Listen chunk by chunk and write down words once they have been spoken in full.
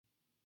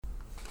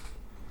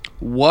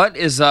What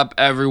is up,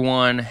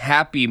 everyone?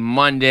 Happy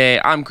Monday.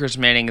 I'm Chris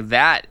Manning.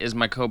 That is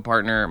my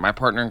co-partner, my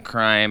partner in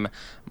crime,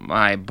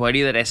 my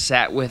buddy that I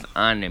sat with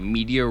on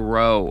Media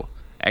Row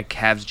at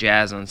Cavs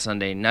Jazz on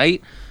Sunday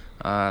night.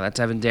 That's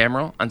Evan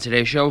Damrell. On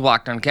today's show,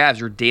 Locked on Cavs,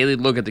 your daily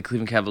look at the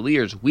Cleveland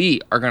Cavaliers.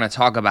 We are going to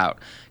talk about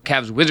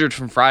Cavs Wizards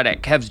from Friday,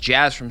 Cavs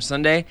Jazz from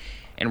Sunday,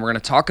 and we're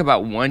going to talk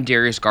about one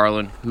Darius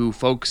Garland, who,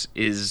 folks,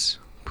 is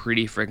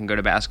pretty freaking good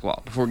at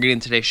basketball. Before getting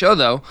into today's show,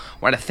 though, I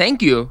want to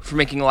thank you for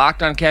making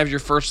Locked on Cavs your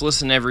first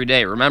listen every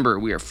day. Remember,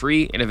 we are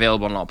free and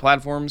available on all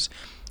platforms.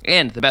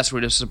 And the best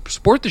way to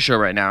support the show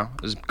right now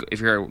is, if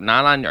you're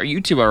not on our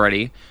YouTube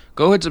already,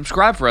 go ahead and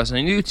subscribe for us on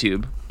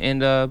YouTube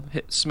and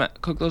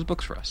cook those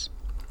books for us.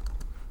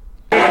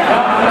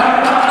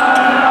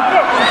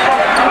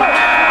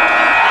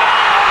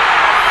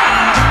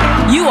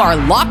 You are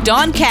Locked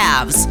on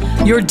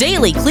Cavs, your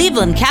daily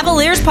Cleveland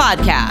Cavaliers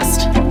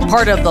podcast.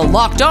 Part of the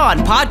Locked On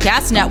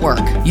Podcast Network,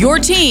 your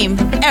team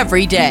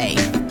every day.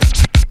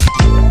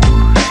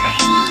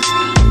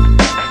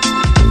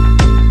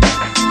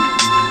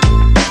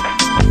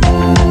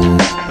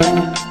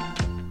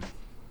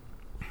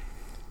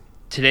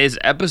 Today's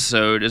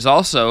episode is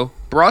also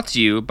brought to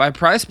you by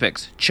Prize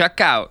Picks. Check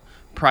out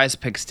Prize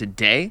Picks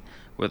today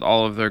with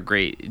all of their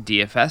great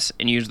DFS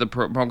and use the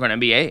promo code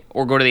NBA,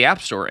 or go to the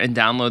App Store and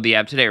download the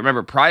app today.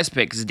 Remember, Prize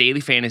Picks is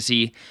daily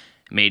fantasy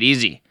made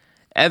easy.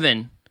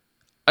 Evan,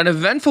 an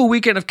eventful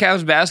weekend of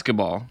Cavs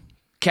basketball,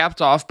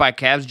 capped off by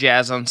Cavs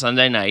Jazz on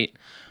Sunday night.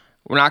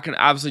 We're not going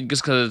to, obviously,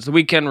 just because it's the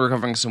weekend, we're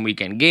covering some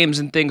weekend games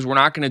and things. We're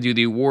not going to do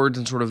the awards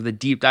and sort of the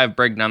deep dive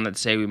breakdown that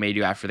say we may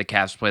do after the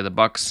Cavs play the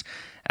Bucks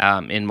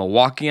in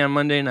Milwaukee on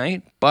Monday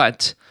night.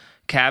 But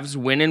Cavs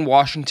win in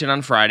Washington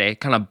on Friday,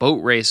 kind of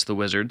boat race the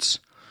Wizards.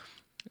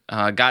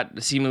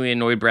 Got seemingly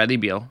annoyed Bradley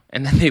Beal,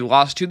 and then they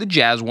lost to the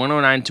Jazz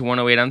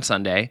 109-108 on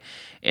Sunday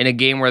in a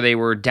game where they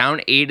were down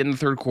 8 in the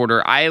third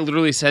quarter. I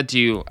literally said to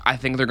you, I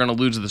think they're going to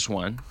lose this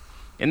one.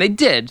 And they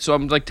did, so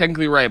I'm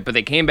technically right, but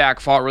they came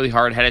back, fought really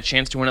hard, had a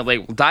chance to win it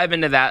late. We'll dive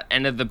into that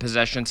end of the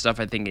possession stuff,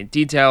 I think, in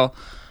detail.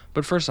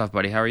 But first off,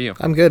 buddy, how are you?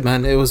 I'm good,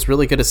 man. It was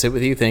really good to sit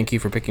with you. Thank you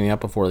for picking me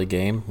up before the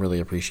game. Really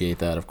appreciate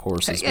that, of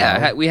course, as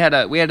well. We had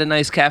a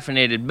nice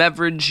caffeinated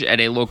beverage at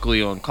a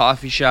locally owned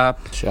coffee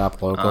shop. Shop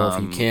local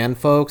if you can,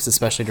 folks,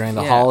 especially during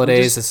the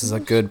holidays. This is a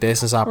good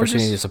business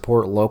opportunity to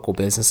support local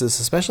businesses,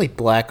 especially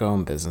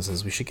black-owned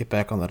businesses. We should get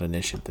back on that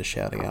initiative to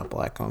shouting out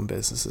black-owned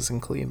businesses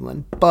in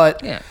Cleveland.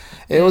 But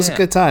it was a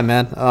good time,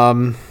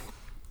 man.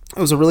 It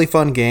was a really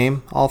fun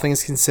game, all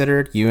things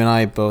considered. You and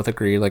I both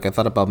agreed. I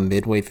thought about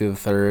midway through the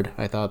third,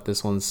 I thought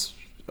this one's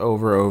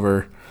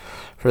over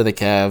for the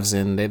Cavs,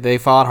 and they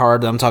fought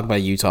hard. I'm talking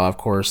about Utah, of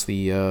course.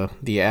 The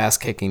ass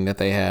kicking that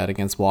they had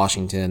against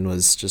Washington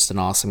was just an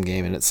awesome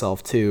game in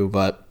itself too.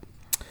 But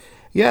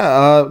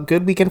yeah,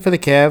 good weekend for the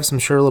Cavs. I'm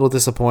sure a little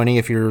disappointing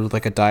if you're a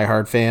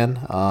diehard fan.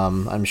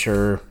 I'm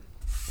sure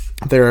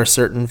there are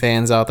certain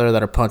fans out there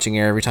that are punching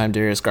air every time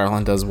Darius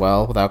Garland does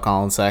well without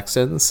Colin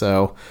Sexton.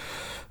 So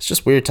it's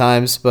just weird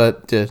times,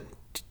 but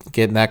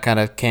get in that kind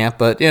of camp.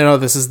 But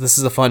this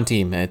is a fun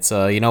team. It's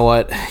you know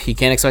what, you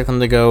can't expect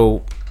them to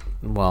go.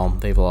 Well,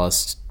 they've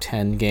lost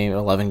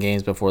 11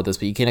 games before this,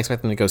 but you can't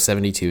expect them to go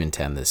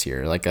 72-10 this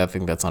year. I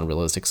think that's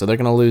unrealistic. So they're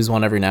going to lose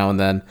one every now and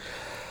then,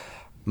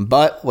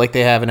 but like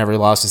they have in every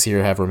loss this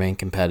year, have remained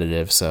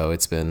competitive. So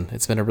it's been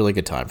a really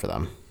good time for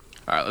them.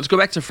 All right, let's go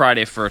back to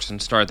Friday first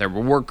and start there.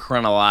 We'll work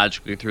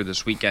chronologically through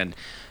this weekend.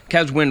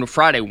 Cavs win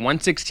Friday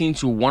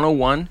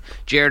 116-101.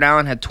 Jared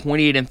Allen had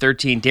 28 and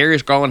 13.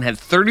 Darius Garland had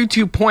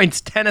 32 points,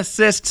 10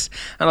 assists,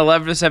 and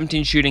 11 of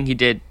 17 shooting. He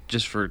did,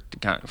 just for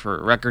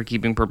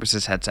record-keeping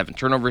purposes, had 7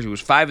 turnovers. He was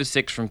 5 of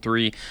 6 from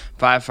 3,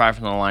 5 of 5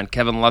 from the line.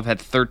 Kevin Love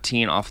had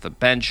 13 off the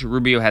bench.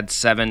 Rubio had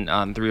 7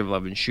 on 3 of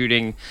 11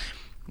 shooting.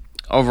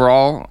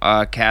 Overall,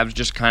 Cavs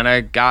just kind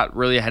of got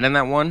really ahead in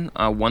that one.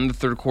 Won the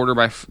second quarter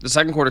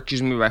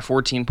by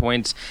 14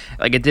 points.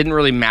 It didn't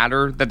really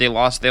matter that they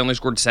lost. They only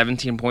scored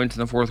 17 points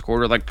in the fourth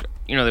quarter.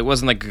 It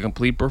wasn't a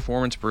complete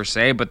performance per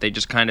se, but they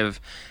just kind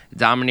of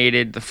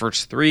dominated the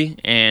first 3,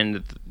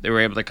 and they were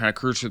able to kind of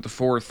cruise through the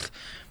fourth.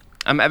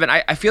 Evan,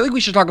 I feel like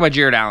we should talk about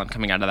Jared Allen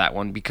coming out of that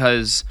one,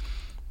 because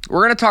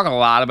we're going to talk a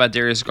lot about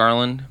Darius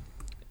Garland.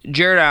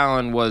 Jared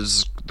Allen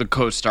was the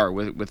co-star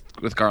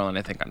with Garland,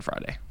 I think, on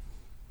Friday.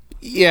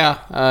 Yeah,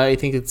 I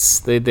think they've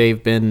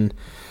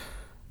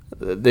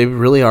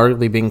really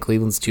arguably been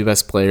Cleveland's 2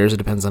 best players. It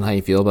depends on how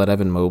you feel about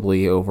Evan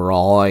Mobley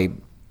overall. I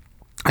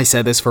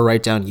said this for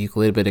Write Down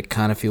Euclid, but it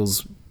kind of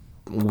feels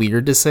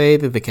weird to say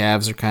that the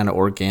Cavs are kind of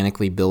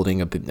organically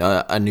building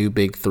a new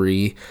big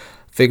 3,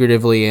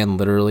 figuratively and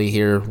literally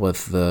here,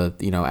 with the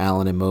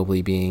Allen and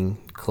Mobley being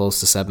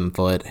close to 7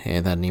 foot,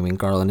 and then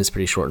Garland is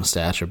pretty short in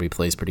stature, but he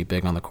plays pretty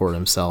big on the court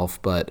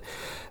himself. But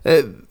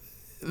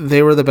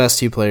they were the best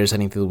 2 players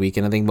heading through the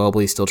weekend. I think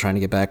Mobley's still trying to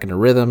get back into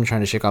rhythm,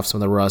 trying to shake off some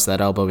of the rust.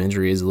 That elbow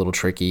injury is a little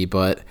tricky,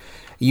 but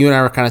you and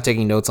I were kind of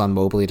taking notes on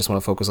Mobley. I just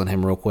want to focus on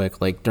him real quick.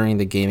 During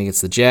the game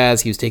against the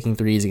Jazz, he was taking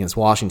threes. Against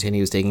Washington, he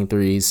was taking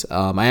threes.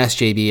 I asked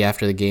JB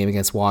after the game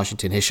against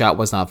Washington. His shot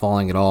was not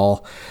falling at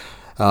all.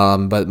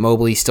 But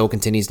Mobley still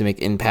continues to make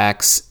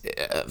impacts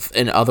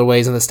in other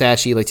ways on the stat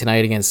sheet. Like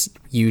tonight against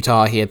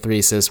Utah, he had 3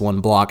 assists,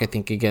 1 block. I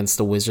think against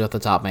the Wizards, off the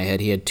top of my head,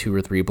 he had 2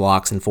 or 3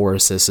 blocks and 4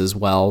 assists as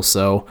well.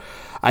 So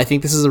I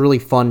think this is a really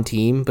fun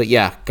team. But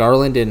yeah,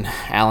 Garland and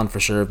Allen for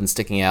sure have been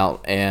sticking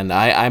out. And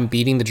I'm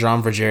beating the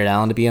drum for Jared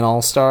Allen to be an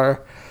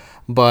all-star.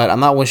 But I'm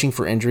not wishing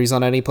for injuries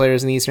on any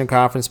players in the Eastern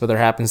Conference, but there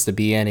happens to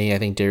be any. I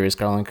think Darius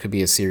Garland could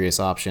be a serious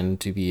option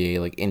to be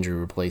a injury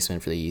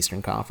replacement for the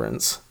Eastern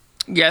Conference.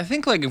 Yeah, I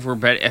think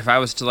if I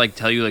was to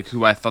tell you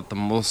who I thought the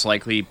most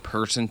likely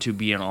person to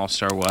be an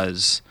all-star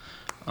was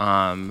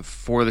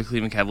for the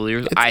Cleveland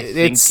Cavaliers, I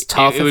think it's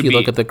tough if you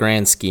look at the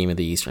grand scheme of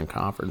the Eastern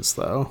Conference,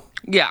 though.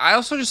 Yeah, I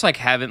also just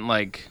haven't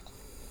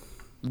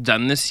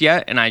done this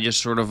yet, and I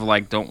just sort of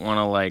don't want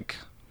to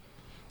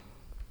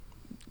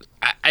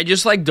I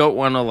just don't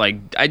want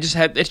to I just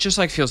had it just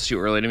feels too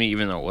early to me,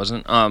 even though it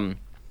wasn't. I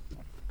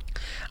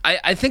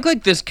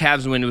think this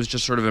Cavs win was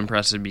just sort of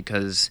impressive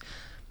because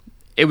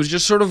it was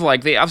just sort of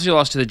they obviously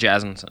lost to the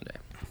Jazz on Sunday,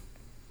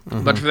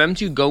 but for them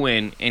to go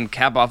in and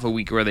cap off a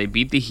week where they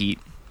beat the Heat,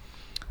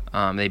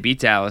 they beat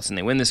Dallas and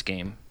they win this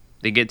game,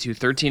 they get to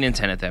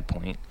 13-10 at that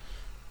point,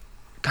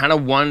 kind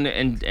of won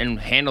and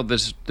handled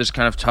this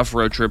kind of tough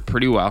road trip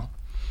pretty well.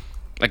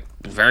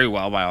 Very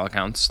well by all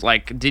accounts.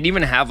 Didn't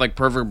even have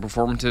perfect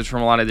performances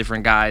from a lot of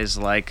different guys.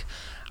 I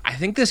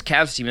think this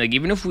Cavs team,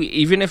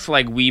 even if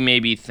we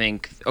maybe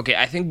think, okay,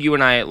 I think you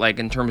and I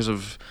in terms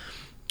of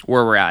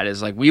where we're at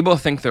is we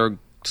both think they're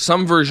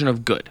some version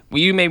of good.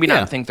 We maybe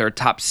not think they're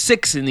top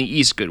 6 in the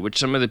East good, which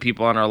some of the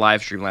people on our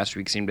live stream last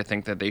week seemed to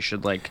think that they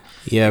should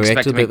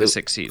expect to make the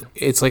 6th seed.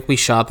 It's we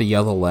shot the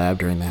yellow lab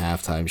during the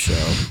halftime show.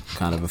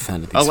 Kind of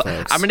offended these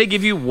folks. I'm going to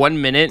give you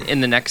 1 minute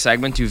in the next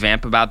segment to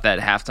vamp about that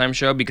halftime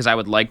show because I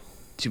would like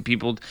to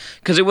people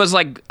because it was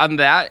on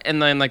that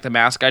and then the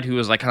mascot who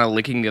was kind of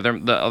licking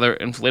the other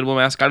inflatable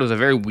mascot. It was a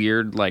very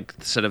weird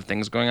set of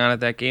things going on at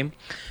that game.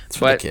 It's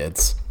for the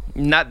kids.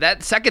 Not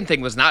that second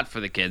thing was not for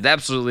the kids.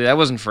 Absolutely, that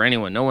wasn't for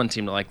anyone. No one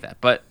seemed to like that.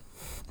 But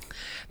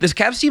this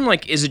Cavs team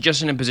is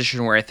just in a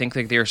position where I think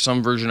they are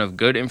some version of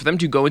good, and for them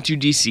to go into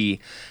DC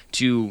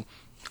to,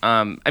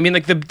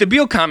 the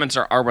Beal comments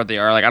are what they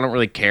are. I don't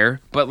really care,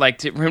 but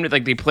for him to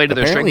they play to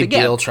their strength. Apparently,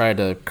 Beal tried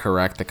to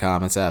correct the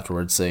comments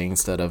afterwards, saying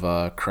instead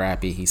of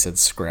crappy, he said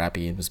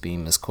scrappy and was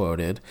being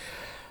misquoted.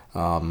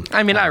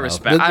 I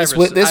respect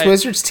this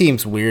Wizards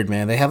team's weird,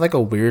 man. They have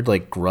a weird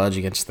grudge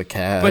against the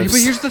Cavs. But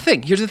here's the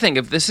thing.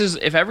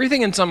 If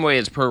everything in some way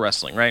is pro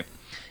wrestling, right?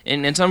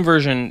 In some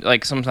version,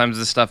 sometimes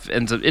this stuff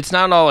ends up. It's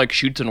not all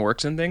shoots and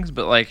works and things,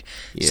 but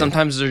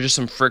sometimes there's just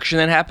some friction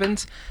that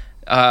happens.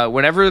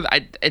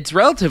 It's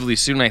relatively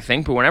soon, I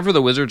think. But whenever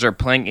the Wizards are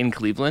playing in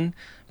Cleveland,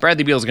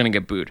 Bradley Beal's going to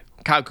get booed.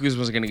 Kyle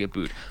Kuzma's going to get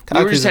booed.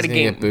 Kyle Kuzma's going to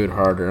get booed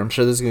harder. I'm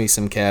sure there's going to be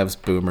some Cavs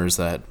boomers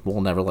that will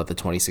never let the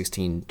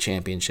 2016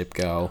 championship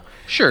go.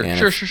 Sure.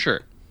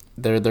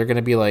 They're going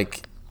to be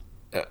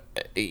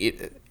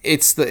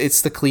it's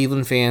the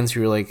Cleveland fans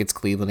who are it's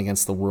Cleveland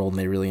against the world, and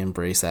they really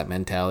embrace that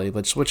mentality,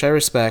 which I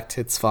respect.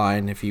 It's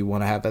fine if you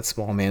want to have that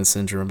small man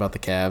syndrome about the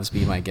Cavs,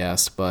 be my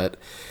guest, but.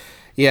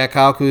 Yeah,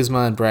 Kyle Kuzma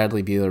and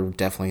Bradley Beal are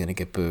definitely going to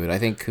get booed. I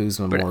think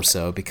Kuzma more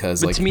so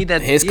because to me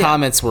his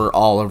comments were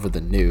all over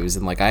the news,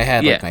 and I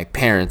had my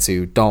parents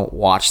who don't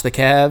watch the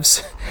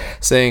Cavs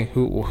saying,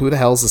 "Who the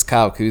hell is this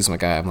Kyle Kuzma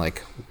guy?" I'm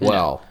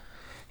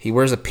he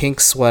wears a pink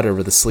sweater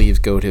where the sleeves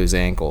go to his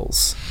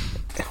ankles.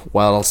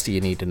 What else do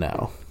you need to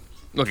know?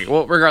 Okay,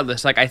 well,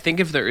 regardless, I think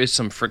if there is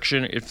some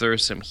friction, if there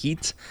is some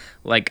heat,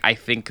 I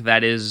think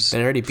that is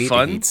they already beat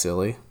fun. The Heat,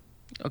 silly.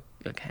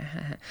 Okay.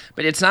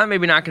 But it's not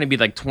going to be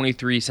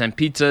 23-cent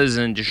pizzas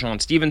and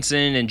Deshaun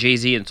Stevenson and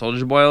Jay-Z and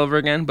Soulja Boy all over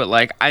again,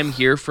 but I'm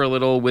here for a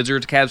little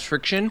Wizards Cavs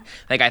friction.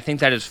 I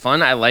think that is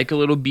fun. I like a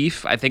little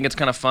beef. I think it's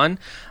kind of fun.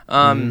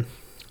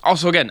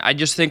 Also, again, I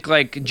just think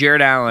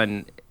Jared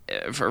Allen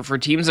for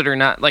teams that are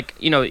not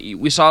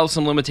we saw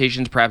some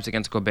limitations perhaps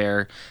against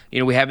Gobert.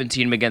 We haven't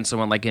seen him against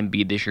someone like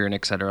Embiid this year and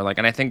et cetera.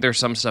 And I think there's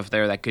some stuff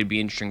there that could be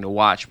interesting to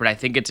watch, but I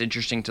think it's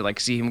interesting to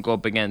see him go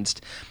up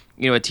against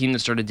a team that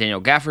started Daniel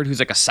Gafford,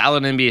 who's a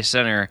solid NBA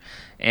center,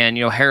 and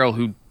Harrell,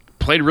 who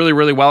played really,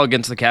 really well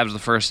against the Cavs the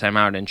first time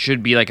out and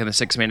should be in the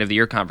 6th man of the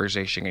year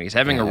conversation, and he's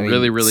having a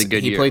really, really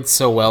good year. He played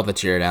so well that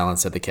Jared Allen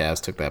said the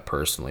Cavs took that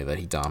personally, that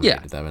he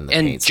dominated them in the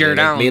paint. Jared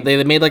Allen,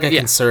 they made a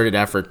concerted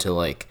effort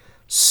to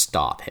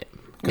stop him.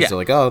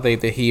 Because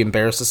they're he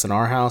embarrassed us in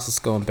our house, let's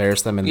go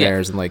embarrass them in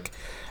theirs, and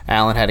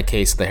Allen had a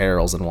case of the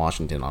Heralds in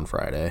Washington on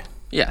Friday.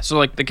 Yeah,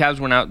 so the Cavs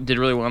went out, did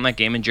really well in that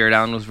game, and Jared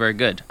Allen was very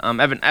good.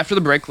 Evan, after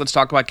the break, let's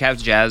talk about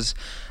Cavs Jazz,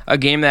 a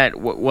game that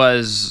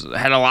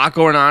had a lot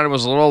going on. It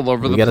was a little all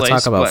over the place. We got to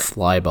talk about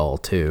fly ball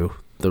too,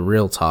 the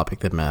real topic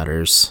that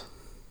matters.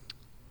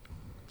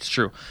 It's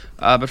true.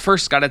 But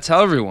first, got to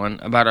tell everyone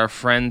about our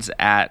friends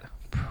at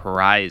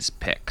Prize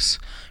Picks.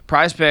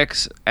 Prize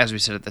Picks, as we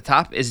said at the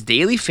top, is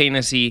daily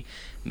fantasy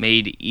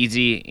made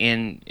easy,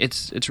 and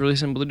it's really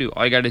simple to do.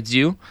 All you got to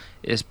do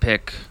is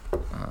pick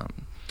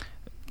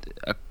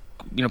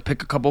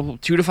pick a couple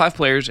 2 to 5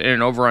 players in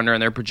an over/under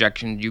and their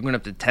projection. You can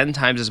up to 10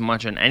 times as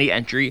much on any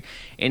entry,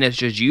 and it's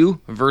just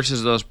you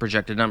versus those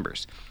projected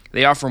numbers.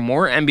 They offer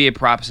more NBA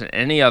props than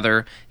any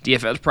other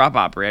DFS prop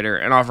operator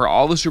and offer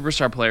all the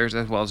superstar players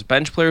as well as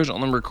bench players,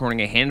 only recording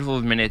a handful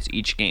of minutes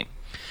each game.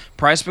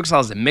 PrizePicks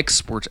allows a mixed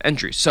sports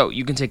entry, so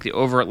you can take the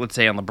over, let's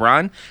say, on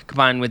LeBron,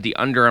 combined with the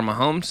under on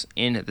Mahomes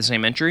in the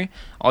same entry.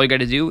 All you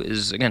got to do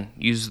is, again,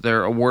 use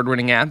their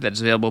award-winning app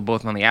that's available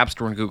both on the App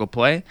Store and Google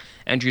Play.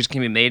 Entries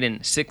can be made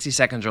in 60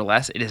 seconds or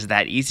less. It is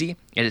that easy.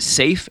 It is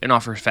safe and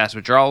offers fast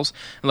withdrawals.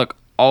 And look,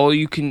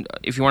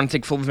 if you want to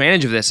take full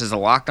advantage of this as a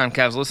Locked On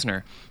Cavs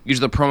listener, use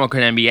the promo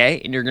code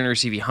NBA, and you're going to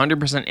receive a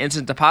 100%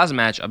 instant deposit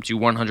match up to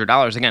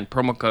 $100. Again,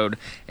 promo code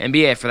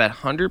NBA for that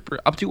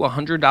up to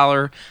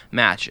 $100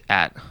 match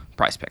at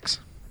PrizePicks.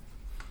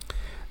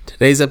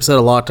 Today's episode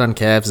of Locked On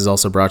Cavs is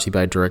also brought to you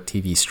by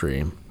DirecTV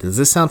Stream. Does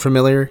this sound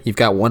familiar? You've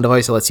got one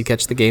device that lets you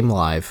catch the game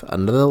live,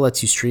 another that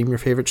lets you stream your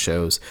favorite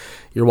shows.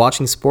 You're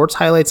watching sports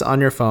highlights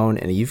on your phone,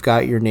 and you've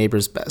got your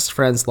neighbor's best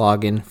friend's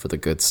login for the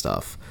good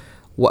stuff.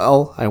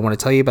 Well, I want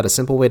to tell you about a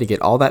simple way to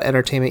get all that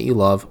entertainment you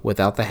love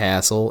without the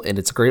hassle, and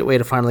it's a great way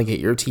to finally get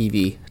your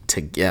TV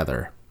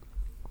together.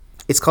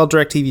 It's called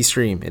DirecTV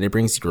Stream, and it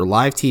brings your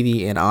live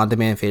TV and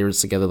on-demand favorites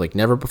together like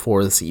never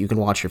before so you can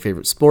watch your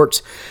favorite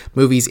sports,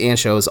 movies, and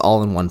shows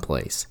all in one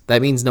place.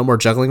 That means no more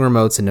juggling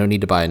remotes and no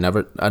need to buy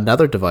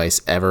another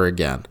device ever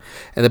again.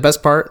 And the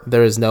best part,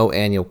 there is no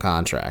annual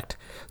contract.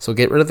 So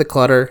get rid of the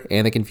clutter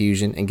and the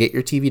confusion and get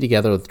your TV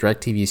together with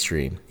DirecTV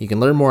Stream. You can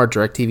learn more at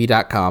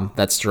directv.com.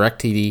 That's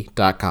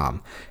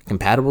directv.com.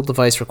 Compatible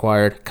device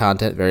required.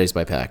 Content varies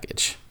by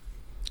package.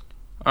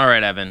 All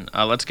right, Evan.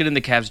 Let's get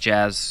into Cavs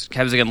Jazz.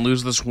 Cavs again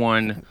lose this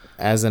one.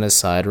 As an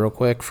aside, real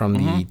quick, from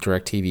the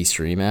DirecTV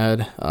Stream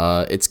ad,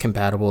 it's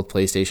compatible with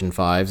PlayStation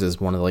 5s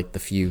as one of the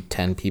few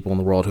 10 people in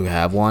the world who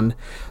have one.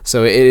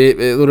 So it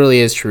literally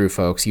is true,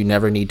 folks. You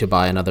never need to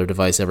buy another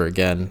device ever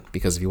again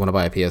because if you want to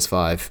buy a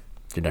PS5,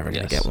 you're never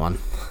going to get one.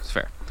 It's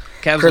fair.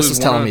 Cavs Chris was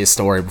telling me a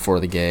story before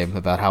the game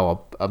about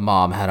how a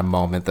mom had a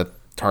moment that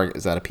Target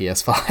is out of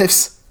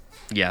PS5s.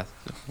 Yeah.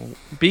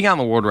 Being on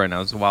the ward right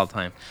now is a wild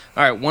time.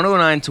 All right,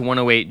 109 to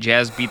 108.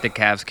 Jazz beat the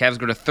Cavs. Cavs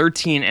go to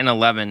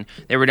 13-11.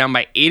 They were down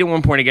by 8 at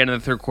one point again in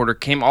the third quarter.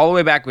 Came all the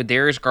way back with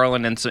Darius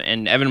Garland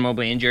and Evan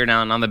Mobley and Jared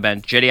Allen on the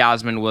bench. Jetty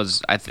Osman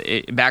was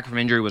back from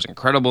injury, was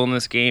incredible in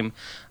this game.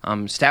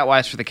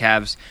 Stat-wise for the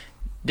Cavs,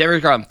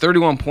 Darius Garland,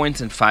 31 points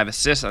and 5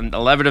 assists, on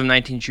 11 of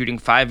 19 shooting,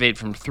 5-8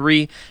 from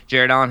 3.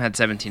 Jared Allen had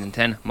 17 and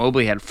 10.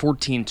 Mobley had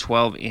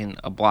 14-12 in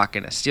a block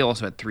and a steal,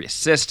 also had 3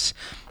 assists.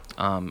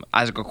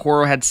 Isaac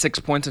Okoro had 6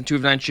 points on 2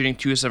 of 9 shooting,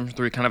 2 of 7 from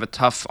 3. Kind of a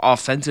tough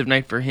offensive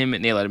night for him,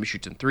 and they let him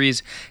shoot some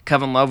threes.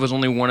 Kevin Love was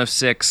only 1 of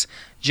 6.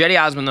 Jetty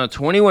Osman, though,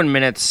 21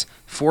 minutes,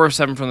 4 of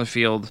 7 from the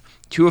field,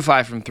 2 of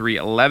 5 from 3,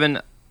 11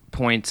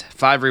 points,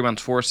 5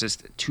 rebounds, 4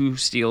 assists, 2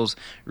 steals.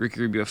 Ricky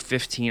Rubio,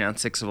 15 on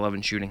 6 of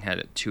 11 shooting,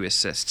 had 2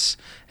 assists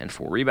and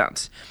 4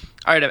 rebounds.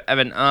 All right,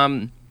 Evan,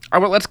 all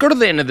right, well, let's go to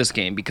the end of this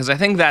game because I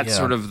think that's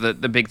sort of the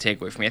big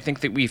takeaway for me. I think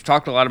that we've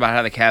talked a lot about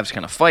how the Cavs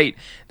kind of fight,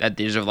 that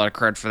they deserve a lot of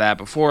credit for that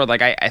before.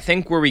 I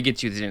think where we get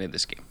to at the end of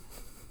this game.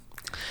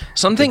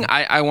 Something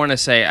I want to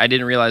say I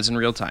didn't realize in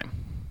real time.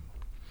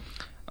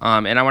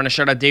 And I want to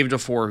shout out Dave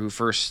DeFore, who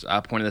first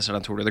pointed this out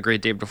on Twitter. The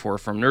great Dave DeFore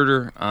from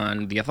Nerder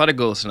on The Athletic.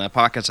 Go listen to that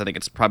podcast. I think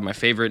it's probably my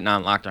favorite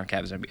non-Locked On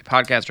Cavs NBA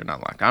podcast or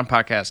non-Locked On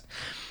podcast.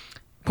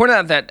 Pointed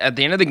out that at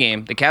the end of the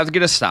game, the Cavs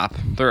get a stop.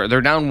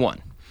 They're down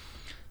 1.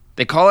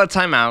 They call a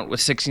timeout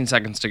with 16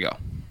 seconds to go.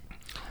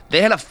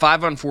 They had a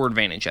 5-on-4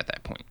 advantage at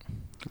that point.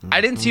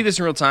 I didn't see this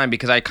in real time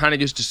because I kind of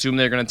just assumed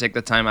they were going to take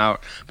the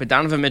timeout. But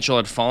Donovan Mitchell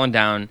had fallen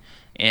down,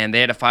 and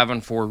they had a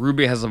 5-on-4.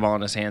 Rubio has the ball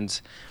in his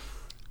hands.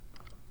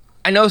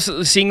 I know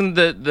seeing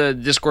the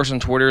discourse on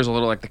Twitter is a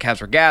little like the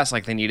Cavs were gassed,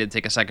 like they needed to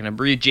take a second to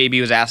breathe.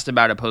 JB was asked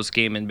about it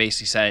post-game and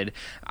basically said,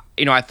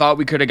 I thought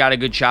we could have got a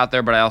good shot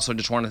there, but I also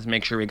just wanted to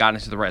make sure we got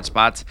into the right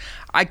spots.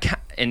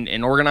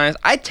 And organized.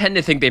 I tend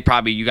to think you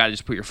got to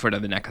just put your foot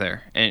on the neck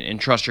there and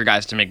trust your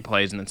guys to make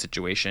plays in that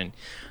situation.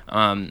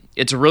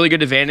 It's a really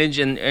good advantage,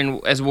 and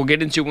as we'll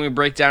get into when we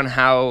break down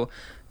how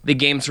the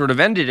game sort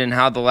of ended and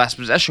how the last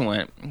possession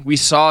went, we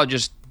saw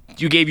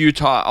you gave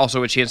Utah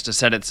also a chance to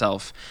set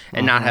itself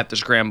and not have to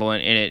scramble,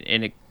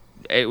 and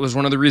it was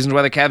one of the reasons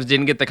why the Cavs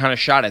didn't get the kind of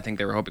shot I think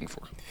they were hoping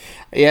for.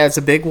 Yeah, it's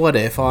a big what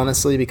if,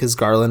 honestly, because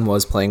Garland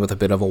was playing with a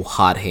bit of a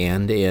hot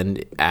hand,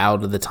 and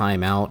out of the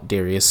timeout,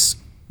 Darius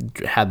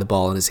had the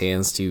ball in his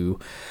hands to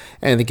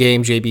end the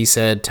game. JB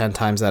said 10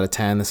 times out of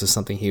 10 this is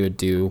something he would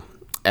do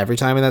every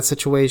time in that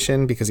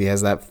situation because he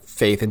has that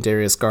faith in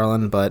Darius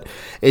Garland, but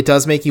it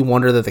does make you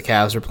wonder that the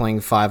Cavs are playing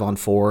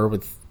 5-on-4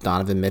 with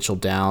Donovan Mitchell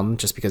down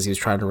just because he was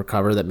trying to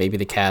recover, that maybe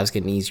the Cavs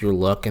get an easier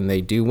look and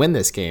they do win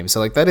this game.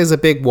 So that is a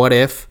big what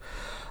if.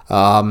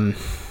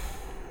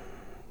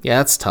 Yeah,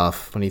 that's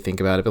tough when you think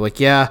about it. But, like,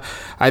 yeah,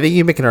 I think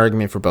you make an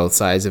argument for both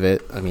sides of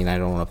it. I mean, I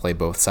don't want to play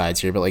both sides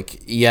here. But,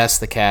 like, yes,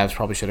 the Cavs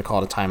probably should have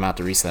called a timeout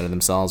to reset it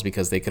themselves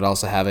because they could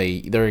also have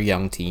they're a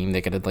young team.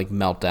 They could, like,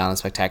 melt down in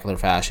spectacular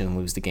fashion and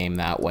lose the game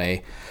that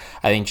way.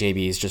 I think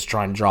JB is just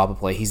trying to draw up a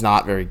play. He's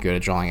not very good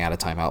at drawing out of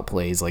timeout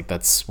plays. Like,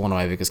 that's one of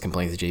my biggest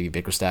complaints with JB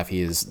Bickerstaff.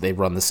 They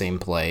run the same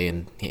play,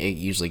 and it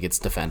usually gets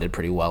defended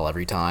pretty well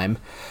every time.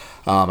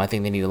 I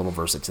think they need a little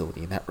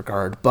versatility in that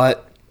regard.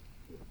 But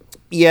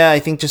yeah, I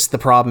think just the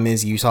problem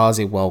is Utah is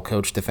a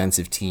well-coached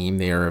defensive team.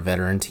 They are a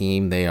veteran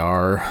team. They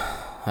are,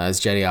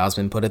 as Jetty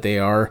Osmond put it, they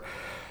are,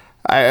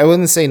 I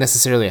wouldn't say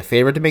necessarily a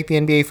favorite to make the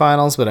NBA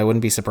Finals, but I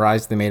wouldn't be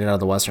surprised if they made it out of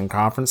the Western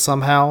Conference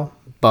somehow.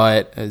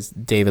 But as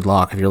David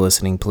Locke, if you're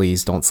listening,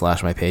 please don't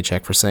slash my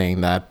paycheck for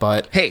saying that.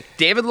 But hey,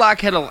 David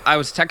Locke I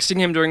was texting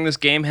him during this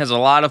game, has a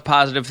lot of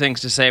positive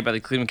things to say about the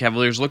Cleveland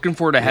Cavaliers. Looking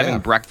forward to having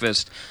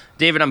breakfast.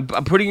 David, I'm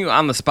putting you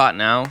on the spot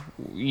now.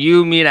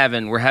 You, me, and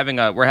Evan, we're having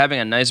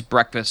a nice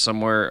breakfast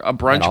somewhere, a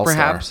brunch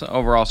perhaps,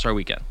 over All-Star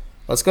Weekend.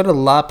 Let's go to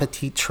La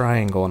Petite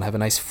Triangle and have a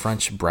nice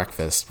French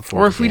breakfast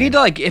before. Or if we need to,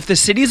 like, if the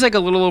city's like a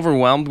little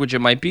overwhelmed, which it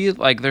might be,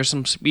 like, there's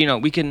some,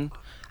 I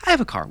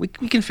have a car. We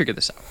can figure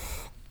this out.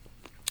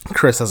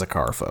 Chris has a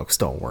car, folks.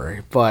 Don't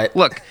worry. But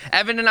look,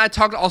 Evan and I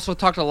also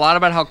talked a lot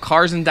about how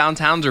cars in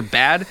downtowns are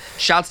bad.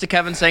 Shouts to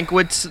Kevin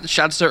Sankwitz.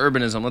 Shouts to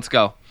urbanism. Let's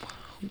go.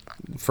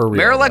 For real,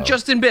 Mayor like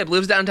Justin Bibb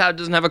lives downtown,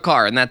 doesn't have a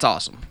car, and that's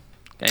awesome.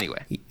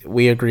 Anyway,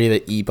 we agree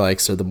that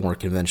e-bikes are the more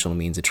conventional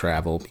means of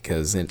travel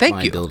because in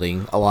my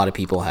building, a lot of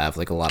people have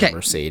like a lot of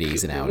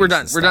Mercedes and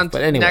Audis. We're done.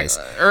 But anyways,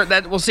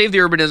 we'll save the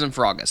urbanism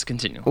for August.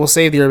 Continue. We'll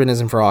save the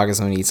urbanism for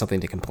August when we need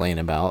something to complain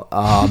about.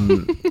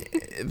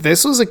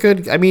 This was a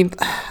good. I mean,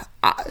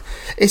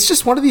 it's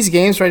just one of these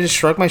games where I just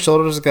shrug my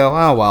shoulders and go,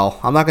 oh, well,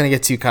 I'm not going to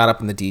get too caught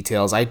up in the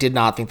details. I did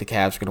not think the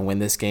Cavs were going to win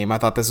this game. I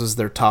thought this was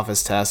their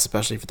toughest test,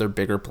 especially for their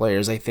bigger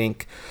players. I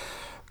think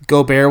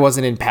Gobert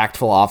wasn't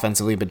impactful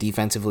offensively, but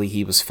defensively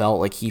he was felt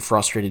like he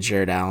frustrated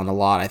Jared Allen a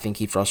lot. I think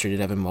he frustrated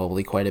Evan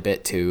Mobley quite a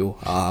bit too.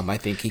 I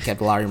think he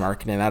kept Lauri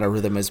Markkanen out of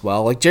rhythm as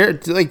well.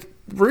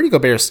 Rudy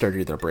Gobert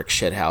started their brick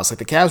shit house. Like,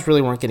 the Cavs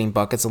really weren't getting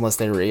buckets unless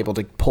they were able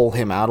to pull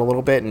him out a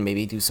little bit and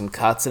maybe do some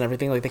cuts and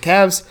everything. Like, the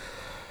Cavs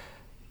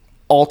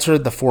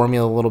altered the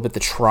formula a little bit to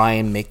try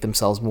and make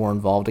themselves more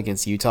involved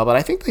against Utah. But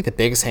I think like the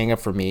biggest hang up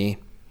for me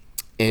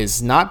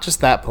is not just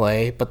that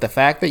play, but the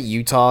fact that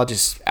Utah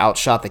just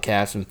outshot the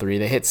Cavs from three.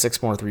 They hit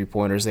 6 more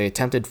three-pointers. They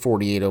attempted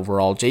 48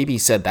 overall. JB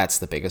said that's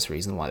the biggest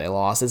reason why they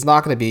lost. It's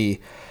not going to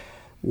be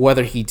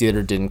whether he did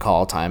or didn't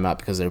call a timeout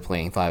because they're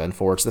playing 5 and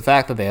 4. It's the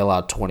fact that they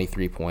allowed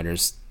 23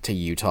 pointers to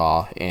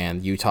Utah,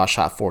 and Utah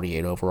shot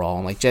 48 overall.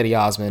 And like Jetty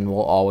Osmond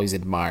will always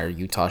admire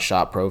Utah's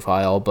shot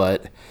profile,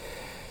 but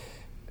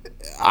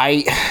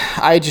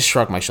I just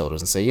shrug my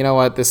shoulders and say, you know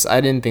what,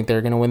 I didn't think they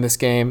were going to win this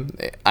game.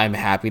 I'm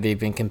happy they've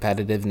been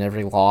competitive in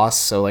every loss,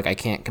 so like I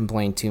can't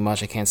complain too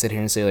much. I can't sit here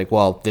and say like,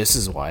 well, this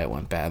is why it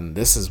went bad and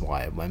this is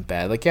why it went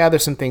bad. Like, yeah,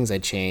 there's some things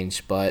I'd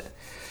change, but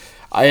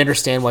I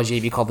understand why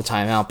JB called the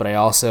timeout, but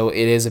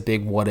it is a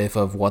big what if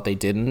of what they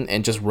didn't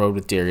and just rode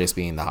with Darius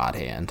being the hot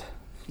hand.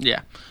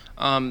 Yeah.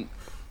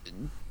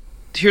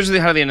 Here's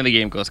how the end of the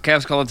game goes.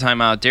 Cavs call a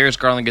timeout. Darius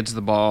Garland gets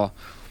the ball,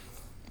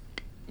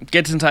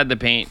 gets inside the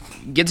paint,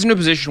 gets into a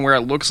position where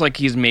it looks like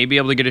he's maybe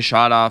able to get a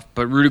shot off,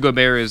 but Rudy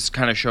Gobert is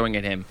kind of showing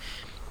at him.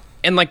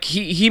 And like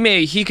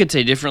he could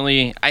say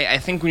differently. I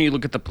think when you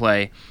look at the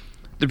play,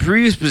 the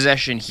previous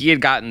possession he had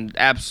gotten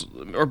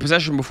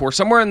possession before,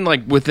 somewhere in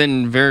like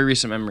within very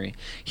recent memory,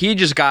 he had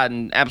just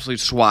gotten absolutely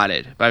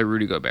swatted by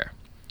Rudy Gobert.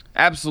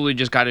 Absolutely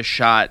just got his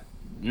shot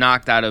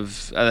knocked out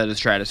of the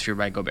stratosphere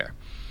by Gobert.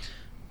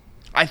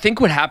 I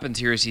think what happens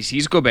here is he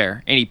sees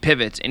Gobert and he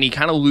pivots and he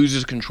kind of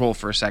loses control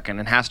for a second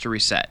and has to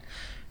reset.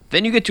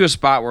 Then you get to a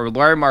spot where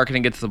Lauri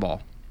Markkanen gets the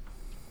ball.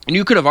 And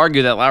you could have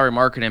argued that Lauri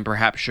Markkanen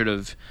perhaps should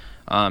have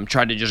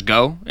tried to just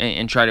go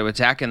and try to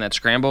attack in that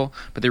scramble,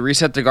 but they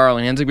reset to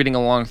Garland. He ends up getting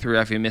a long three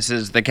after he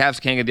misses. The Cavs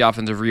can't get the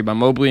offensive rebound.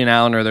 Mobley and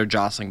Allen are there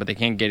jostling, but they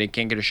can't get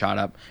a shot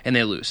up, and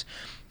they lose.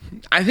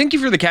 I think if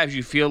you're the Cavs,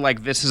 you feel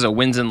like this is a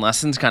wins and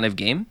lessons kind of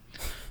game.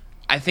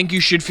 I think you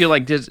should feel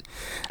like this.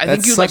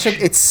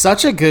 It's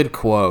such a good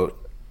quote.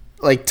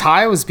 Like,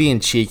 Ty was being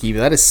cheeky, but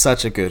that is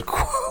such a good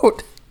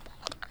quote.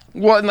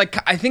 Well, and like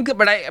I think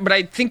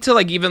to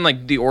like even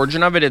like the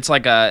origin of it, it's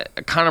like a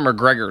Conor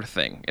McGregor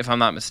thing, if I'm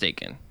not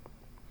mistaken.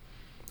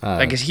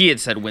 Because he had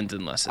said wins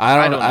and lessons.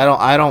 I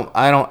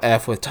don't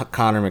f with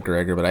Conor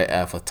McGregor, but I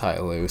f with Ty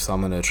Lue, so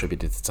I'm gonna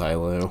attribute it to Ty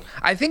Lue.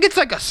 I think it's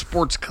like a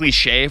sports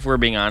cliche, if we're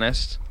being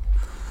honest.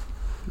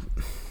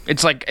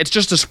 It's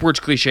just a sports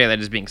cliche that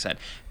is being said.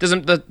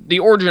 The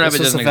origin of it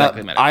doesn't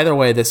exactly matter. Either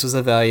way, this was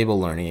a valuable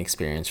learning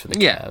experience for the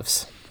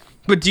Cavs.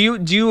 But do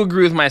you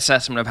agree with my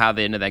assessment of how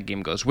the end of that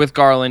game goes? With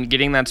Garland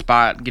getting that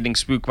spot, getting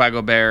spooked by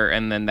Gobert,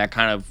 and then that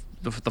kind of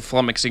the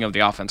flummoxing of the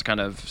offense kind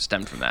of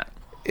stemmed from that.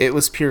 It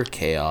was pure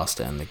chaos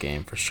to end the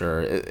game for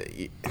sure.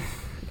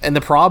 And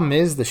the problem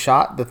is the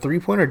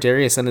 3-pointer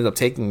Darius ended up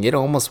taking, it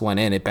almost went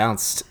in. It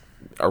bounced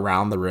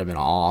around the rim and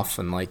off,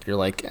 and like you're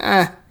like,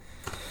 eh.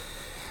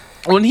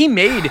 When he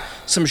made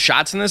some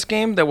shots in this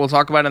game that we'll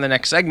talk about in the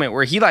next segment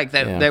where he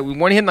that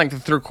one hit in the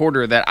third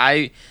quarter that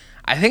I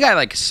think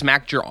I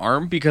smacked your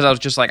arm because I was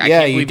just like, I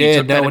can't believe you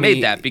took that and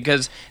made that,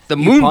 because the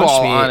moon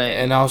ball on it.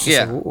 And I was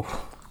just like, ooh.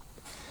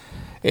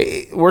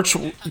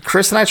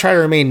 Chris and I try to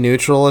remain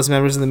neutral as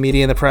members of the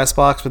media in the press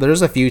box, but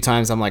there's a few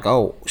times I'm like,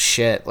 oh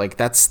shit,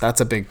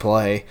 that's a big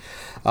play.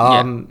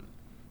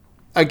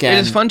 Again, it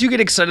is fun to get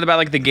excited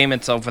about the game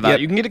itself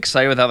without you can get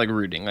excited without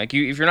rooting. If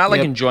you're not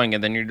enjoying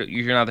it, then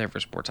you're not there for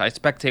sports. I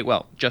spectate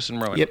well. Justin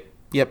Rowan.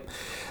 Yep.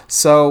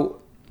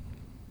 So,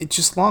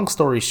 just long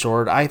story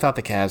short, I thought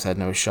the Cavs had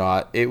no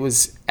shot. It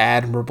was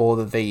admirable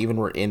that they even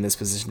were in this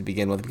position to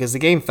begin with, because the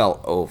game felt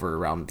over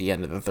around the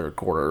end of the third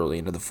quarter, early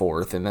into the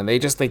fourth, and then they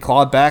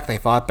clawed back, they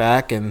fought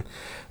back, and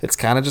it's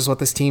kind of just what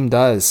this team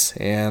does.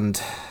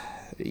 And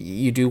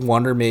you do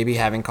wonder maybe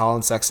having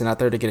Colin Sexton out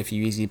there to get a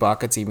few easy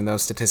buckets, even though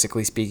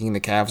statistically speaking, the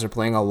Cavs are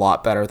playing a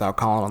lot better without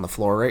Colin on the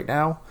floor right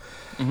now.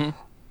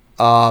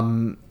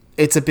 Mm-hmm.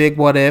 It's a big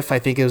what if. I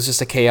think it was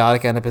just a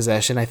chaotic end of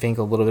possession. I think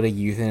a little bit of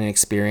youth and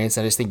experience.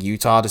 I just think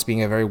Utah just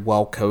being a very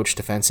well-coached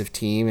defensive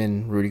team,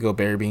 and Rudy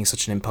Gobert being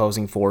such an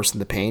imposing force in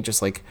the paint,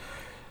 just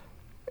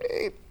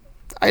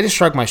I just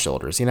shrugged my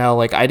shoulders.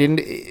 I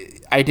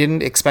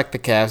didn't expect the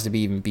Cavs to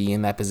even be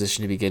in that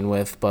position to begin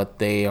with, but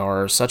they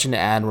are such an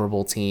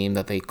admirable team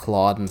that they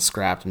clawed and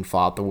scrapped and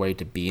fought their way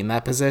to be in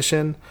that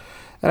position.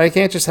 And I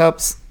can't just help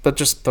but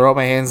just throw up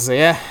my hands and say,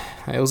 yeah,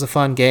 it was a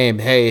fun game.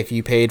 Hey, if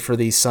you paid for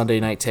these Sunday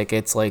night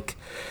tickets,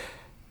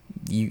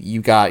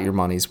 you got your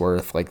money's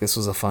worth. This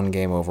was a fun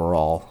game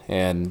overall.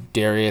 And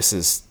Darius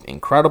is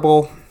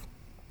incredible.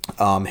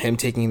 Him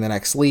taking the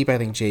next leap, I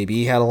think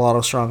JB had a lot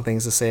of strong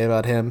things to say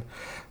about him.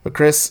 But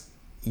Chris,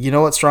 you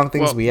know what strong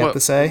things we have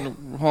to say?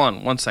 Hold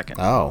on 1 second.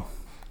 Oh.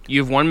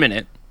 You have 1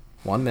 minute.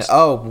 1 minute.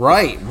 Oh,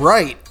 right.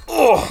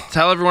 Oh.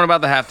 Tell everyone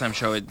about the halftime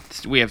show.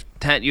 You have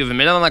a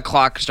minute on the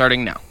clock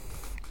starting now.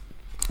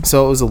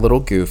 So it was a little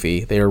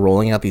goofy. They were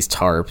rolling out these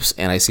tarps,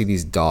 and I see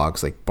these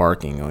dogs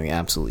barking, going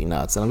absolutely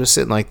nuts. And I'm just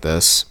sitting like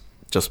this,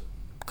 just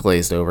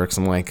glazed over, because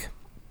I'm like,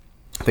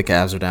 the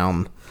Cavs are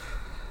down.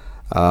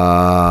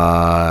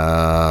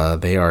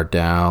 They are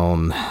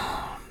down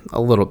a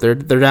little. They're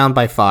down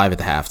by 5 at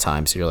the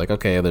halftime. So you're like,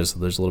 okay, there's a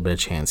little bit of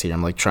chance here.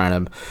 I'm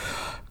trying to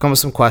come with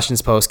some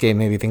questions post game,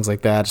 maybe things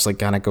like that. Just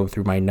kind of go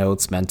through my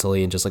notes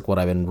mentally and just what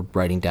I've been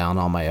writing down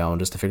on my own,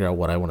 just to figure out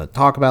what I want to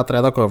talk about. That I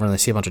look over and I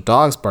see a bunch of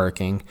dogs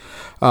barking.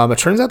 It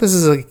turns out this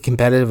is a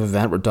competitive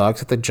event where dogs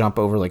have to jump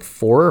over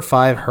 4 or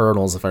 5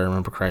 hurdles, if I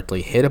remember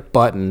correctly, hit a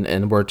button,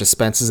 and where it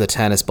dispenses a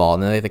tennis ball,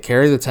 and then they have to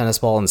carry the tennis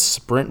ball and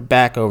sprint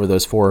back over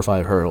those 4 or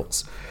 5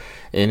 hurdles.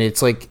 And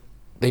it's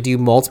they do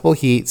multiple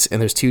heats,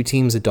 and there's 2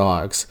 teams of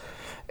dogs.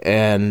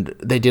 And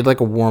they did a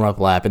warm-up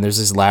lap, and there's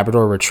this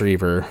Labrador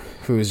Retriever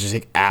who is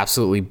just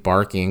absolutely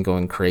barking and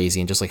going crazy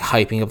and just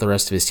hyping up the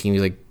rest of his team.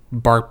 He's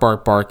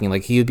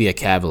barking. He would be a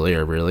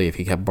Cavalier, really, if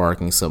he kept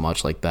barking so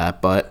much like that.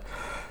 But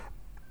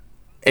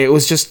it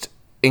was just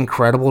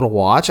incredible to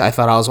watch. I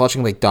thought I was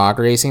watching dog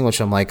racing, which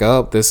I'm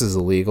oh, this is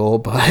illegal.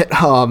 But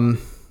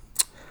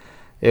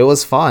it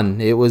was fun.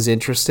 It was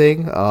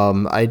interesting.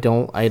 I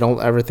don't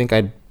ever think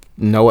I'd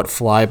know what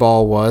fly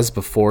ball was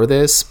before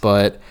this,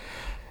 but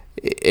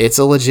it's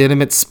a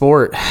legitimate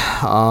sport.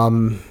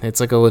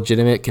 It's a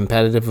legitimate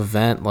competitive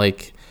event.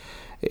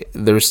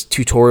 There's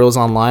tutorials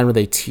online where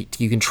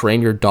you can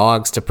train your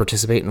dogs to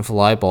participate in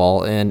fly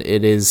ball, and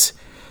it is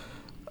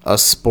a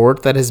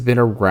sport that has been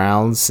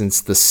around since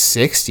the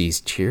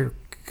 60s. Dear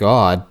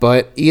God.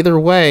 But either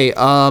way,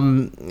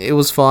 it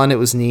was fun. It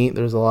was neat.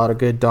 There's a lot of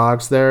good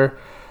dogs there.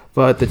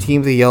 But the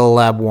team of the Yellow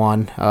Lab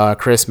won.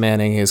 Chris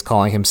Manning is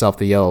calling himself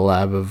the Yellow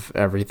Lab of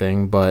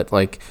everything, but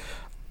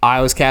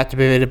I was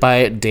captivated by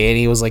it.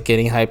 Danny was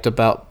getting hyped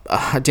about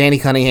Danny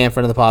Cunningham,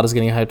 friend of the pod, was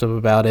getting hyped up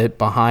about it.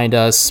 Behind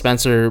us,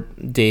 Spencer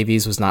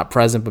Davies was not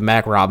present, but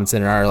Mac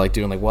Robinson and I are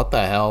doing what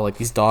the hell?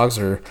 These dogs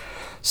are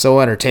so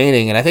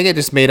entertaining. And I think it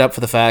just made up for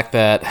the fact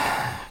that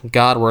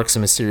God works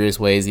in mysterious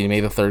ways. He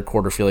made the third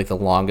quarter feel the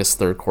longest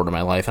third quarter of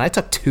my life. And I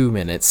took 2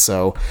 minutes.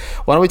 So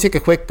why don't we take a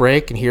quick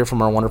break and hear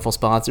from our wonderful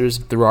sponsors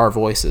through our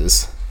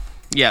voices?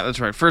 Yeah, that's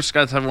right. First,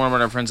 got to have one of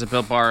our friends at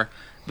Built Bar,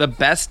 the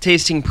best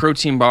tasting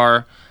protein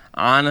bar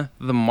on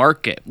the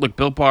market. Look,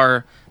 Built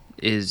Bar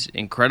is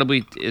a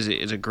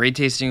great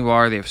tasting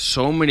bar. They have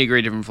so many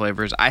great different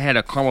flavors. I had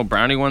a caramel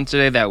brownie one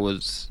today that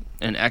was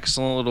an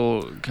excellent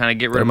little kind of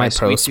get rid of my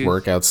sweet tooth. They're my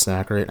post-workout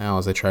snack right now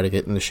as I try to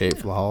get into shape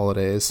for the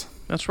holidays.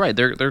 That's right.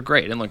 They're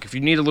great. And look, if you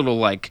need a little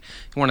you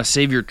want to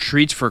save your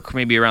treats for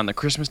maybe around the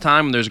Christmas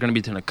time when there's going to be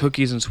a ton of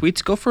cookies and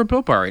sweets, go for a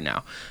Built Bar right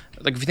now.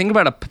 If you think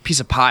about a piece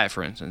of pie,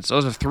 for instance,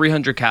 those have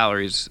 300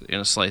 calories in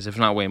a slice, if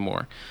not way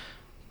more.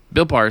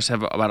 Built Bars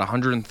have about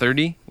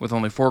 130 with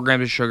only 4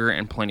 grams of sugar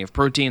and plenty of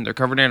protein. They're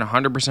covered in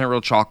 100%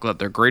 real chocolate.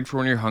 They're great for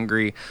when you're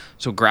hungry.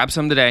 So grab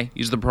some today.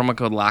 Use the promo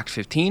code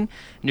LOCKED15, and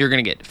you're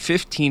going to get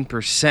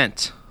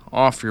 15%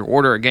 off your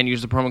order. Again,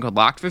 use the promo code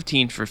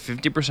LOCKED15 for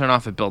 50%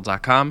 off at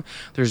Built.com.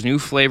 There's new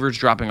flavors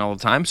dropping all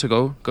the time,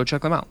 so go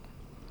check them out.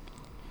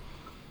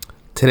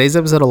 Today's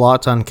episode of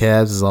Locked On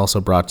Cavs is also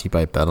brought to you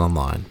by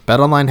BetOnline.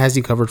 BetOnline has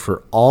you covered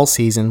for all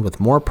season with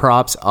more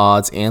props,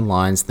 odds, and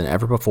lines than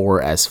ever before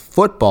as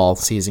football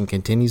season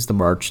continues the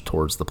march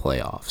towards the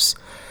playoffs.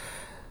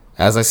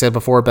 As I said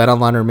before,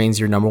 BetOnline remains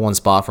your number one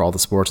spot for all the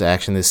sports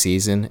action this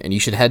season, and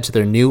you should head to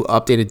their new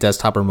updated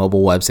desktop or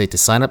mobile website to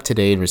sign up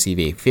today and receive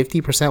a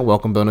 50%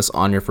 welcome bonus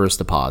on your first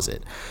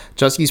deposit.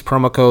 Just use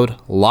promo code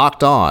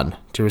LOCKEDON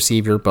to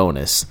receive your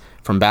bonus.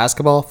 From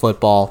basketball,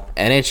 football,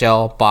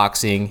 NHL,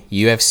 boxing,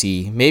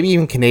 UFC, maybe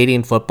even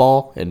Canadian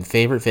football, and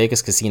favorite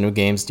Vegas casino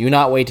games, do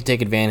not wait to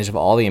take advantage of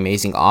all the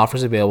amazing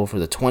offers available for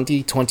the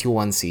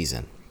 2021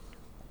 season.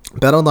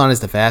 BetOnline is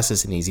the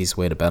fastest and easiest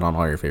way to bet on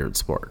all your favorite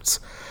sports.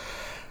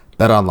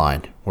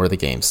 BetOnline, where the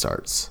game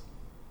starts.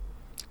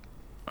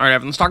 All right,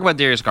 Evan, let's talk about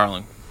Darius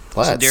Garland.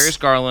 Let's. So Darius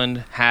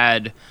Garland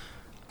had,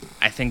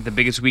 I think, the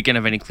biggest weekend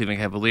of any Cleveland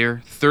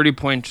Cavalier. 30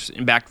 points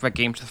in back-to-back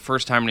games for the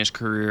first time in his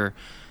career.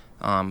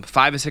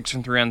 5 of 6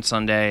 from 3 on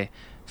Sunday.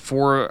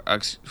 5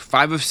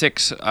 of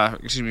 6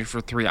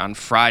 for 3 on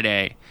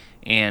Friday.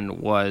 And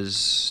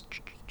was,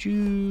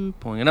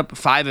 pulling it up,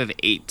 5 of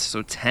 8.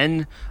 So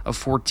 10 of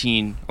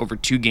 14 over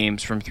 2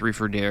 games from 3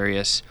 for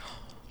Darius.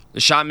 The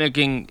shot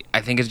making,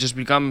 I think, has just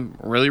become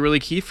really,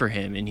 really key for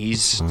him. And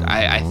he's,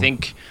 I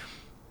think,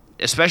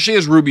 especially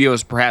as Rubio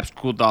has perhaps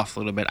cooled off a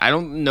little bit, I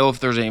don't know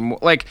if there's any more.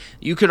 Like,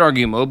 you could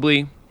argue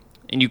Mobley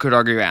and you could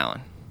argue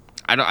Allen.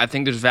 I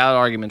think there's valid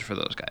arguments for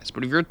those guys.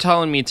 But if you're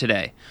telling me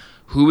today,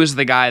 who is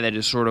the guy that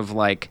is sort of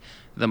like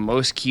the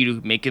most key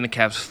to making the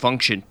Cavs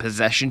function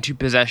possession to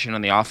possession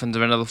on the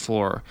offensive end of the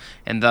floor,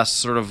 and thus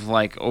sort of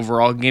like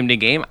overall game to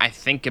game, I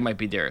think it might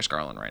be Darius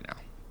Garland right now.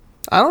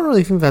 I don't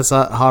really think that's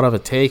that hot of a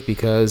take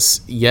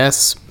because,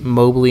 yes,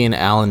 Mobley and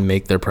Allen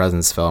make their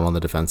presence felt on the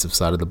defensive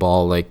side of the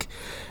ball. Like,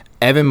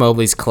 Evan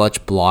Mobley's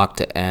clutch block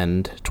to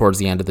end towards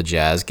the end of the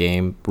Jazz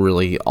game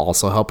really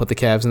also helped put the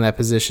Cavs in that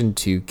position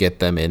to get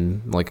them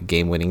in like a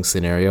game-winning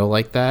scenario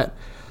like that.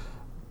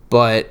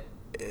 But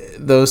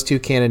those two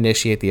can't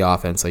initiate the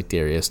offense like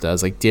Darius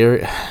does. Like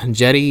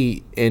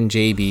Jetty and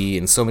JB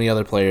and so many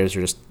other players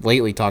are just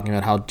lately talking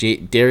about how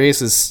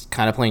Darius is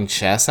kind of playing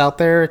chess out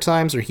there at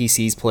times, where he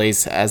sees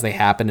plays as they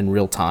happen in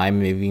real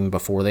time, maybe even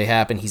before they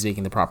happen. He's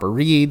making the proper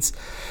reads.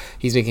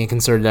 He's making a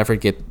concerted effort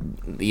to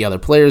get the other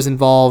players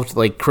involved.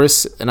 Like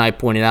Chris and I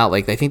pointed out,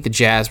 like I think the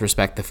Jazz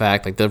respect the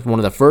fact, like they're one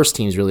of the first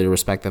teams really to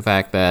respect the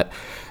fact that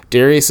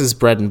Darius's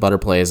bread and butter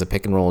play is a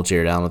pick and roll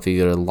Jared Allen with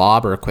either a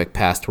lob or a quick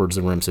pass towards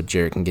the rim so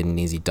Jared can get an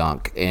easy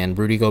dunk. And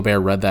Rudy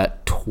Gobert read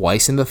that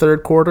twice in the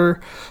third quarter.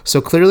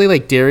 So clearly,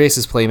 like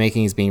Darius's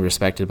playmaking is being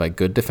respected by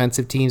good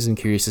defensive teams. I'm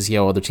curious to see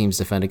how other teams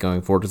defend it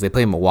going forward because they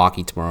play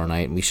Milwaukee tomorrow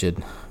night, and we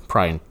should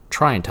probably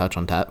try and touch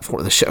on that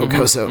before the show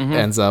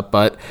ends up.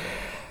 But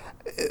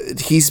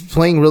he's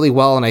playing really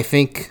well, and I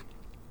think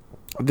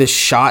the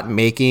shot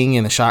making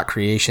and the shot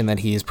creation that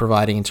he is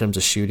providing in terms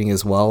of shooting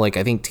as well, like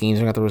I think teams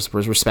are going to have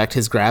to respect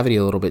his gravity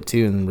a little bit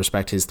too, and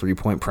respect his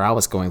 3-point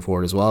prowess going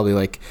forward as well. Be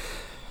like,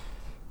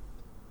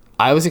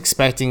 I was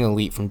expecting a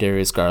leap from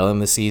Darius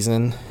Garland this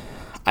season.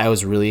 I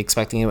was really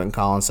expecting it when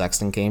Colin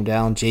Sexton came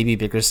down. JB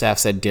Bickerstaff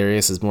said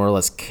Darius is more or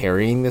less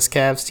carrying this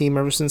Cavs team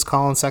ever since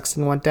Colin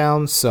Sexton went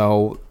down.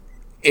 So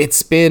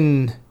it's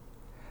been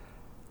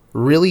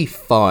really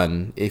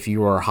fun if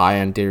you are high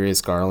on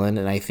Darius Garland,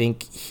 and I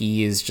think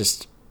he is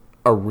just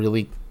a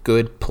really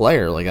good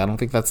player. Like, I don't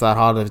think that's that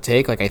hot of a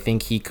take. Like, I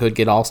think he could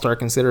get all-star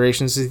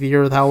considerations this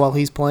year with how well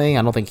he's playing.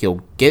 I don't think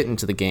he'll get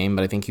into the game,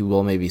 but I think he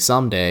will maybe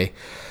someday.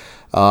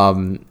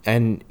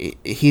 And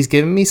he's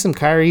giving me some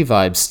Kyrie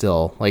vibes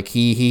still. Like,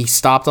 he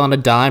stopped on a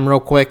dime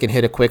real quick and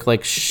hit a quick,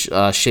 like,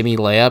 shimmy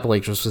layup,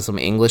 like, just with some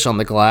English on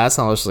the glass,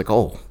 and I was just like,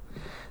 oh,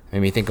 made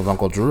me think of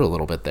Uncle Drew a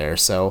little bit there.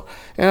 So,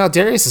 you know,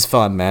 Darius is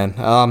fun,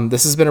 man.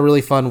 This has been a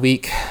really fun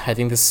week. I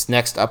think this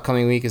next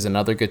upcoming week is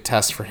another good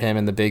test for him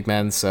and the big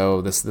men.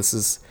 So this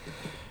is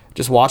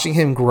just watching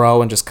him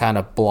grow and just kind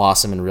of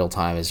blossom in real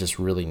time is just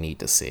really neat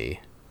to see.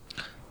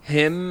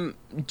 Him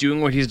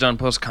doing what he's done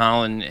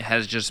post-Colin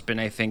has just been,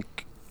 I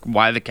think,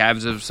 why the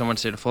Cavs have someone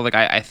stayed afloat. Like,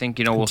 I think,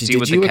 you know, we'll see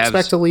what the Cavs... Did you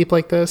expect a leap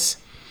like this?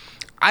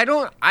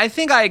 I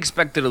think I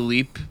expected a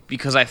leap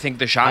because I think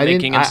the shot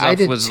making and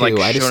stuff was like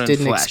shown in flashes. I just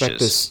didn't expect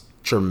this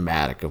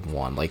dramatic of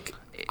one. Like,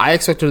 I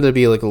expected there to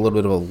be like a little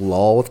bit of a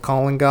lull with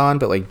Colin gone,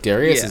 but like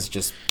Darius has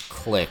just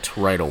clicked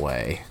right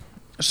away.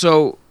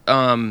 So,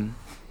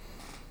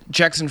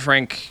 Jackson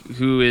Frank,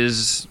 who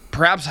is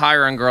perhaps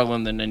higher on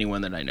Garland than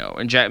anyone that I know,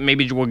 and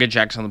maybe we'll get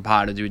Jackson on the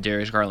pod to do a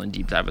Darius Garland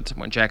deep dive at some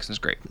point. Jackson's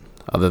great,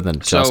 other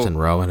than Justin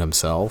Rowan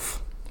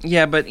himself.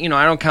 Yeah, but you know,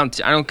 I don't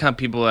count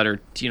people that are,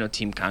 you know,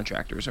 team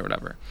contractors or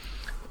whatever.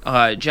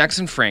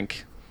 Jackson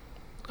Frank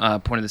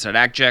pointed this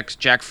out.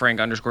 Jack Frank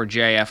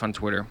 _GIF on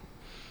Twitter.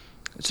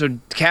 So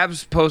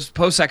Cavs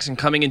post Sexton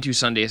coming into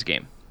Sunday's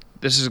game.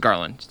 This is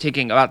Garland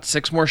taking about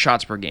 6 more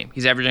shots per game.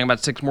 He's averaging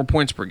about 6 more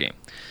points per game.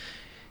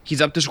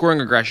 He's up to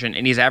scoring aggression,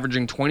 and he's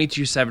averaging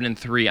 22, 7, and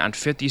 3 on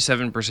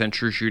 57%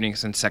 true shooting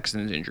since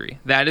Sexton's injury.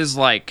 That is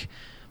like,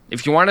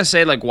 if you want to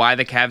say like why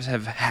the Cavs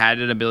have had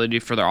an ability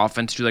for their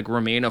offense to like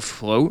remain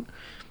afloat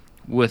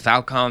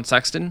without Colin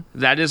Sexton.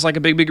 That is like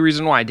a big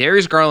reason why.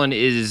 Darius Garland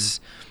is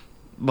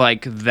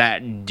like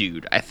that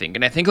dude, I think.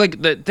 And I think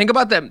like think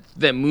about that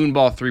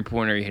moonball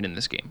 3-pointer he hit in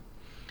this game.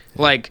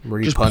 Like, where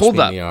he just punched pulled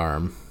me up. in the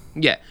arm.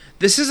 Yeah.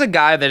 This is a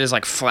guy that has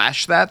like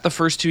flashed that the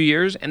first 2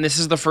 years, and this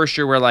is the first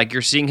year where like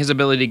you're seeing his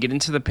ability to get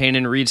into the paint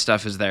and read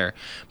stuff is there,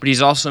 but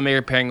he's also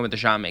pairing him with the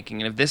shot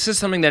making. And if this is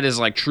something that is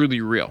like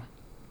truly real,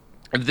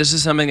 if this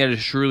is something that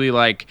is truly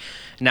like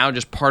now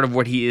just part of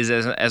what he is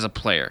as a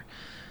player,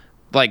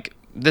 like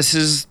this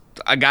is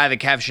a guy the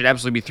Cavs should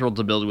absolutely be thrilled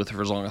to build with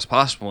for as long as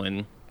possible.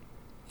 And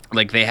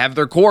like they have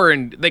their core,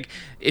 and like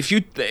if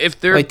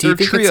they're like, do you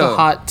think trio, it's a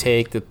hot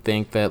take to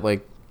think that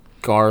like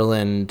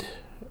Garland,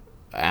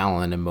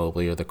 Allen, and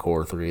Mobley are the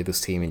core three of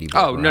this team? And you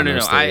no.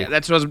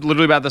 That's what I was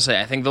literally about to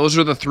say. I think those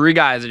are the three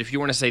guys that if you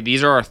want to say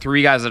these are our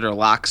three guys that are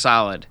lock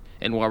solid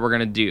in what we're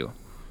gonna do,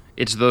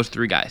 it's those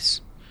three guys.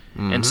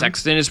 Mm-hmm. And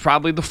Sexton is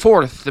probably the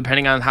fourth,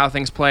 depending on how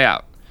things play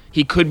out.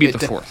 He could be the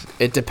fourth.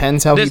 It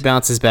depends how he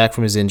bounces back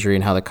from his injury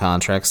and how the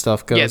contract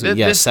stuff goes.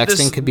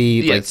 Sexton could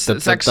be like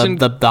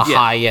the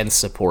high-end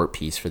support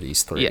piece for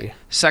these three. Yeah.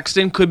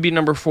 Sexton could be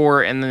number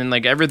 4, and then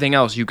like everything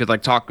else, you could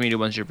like talk me to a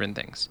bunch of different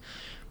things.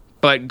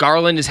 But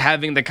Garland is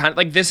having the kind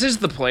like this is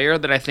the player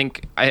that I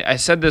think I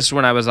said this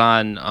when I was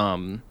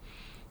on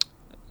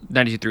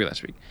 92.3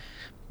 last week.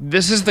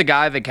 This is the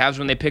guy that Cavs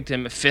when they picked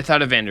him 5th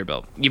out of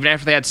Vanderbilt, even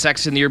after they had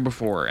Sexton the year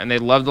before, and they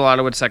loved a lot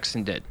of what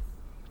Sexton did.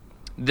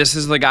 This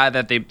is the guy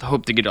that they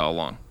hope to get all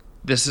along.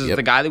 This is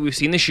the guy that we've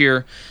seen this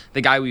year,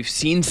 the guy we've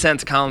seen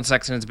since Colin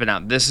Sexton has been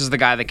out. This is the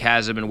guy the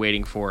Cavs have been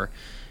waiting for,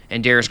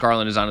 and Darius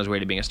Garland is on his way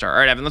to being a star. All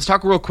right, Evan, let's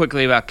talk real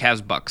quickly about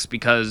Cavs Bucks,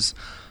 because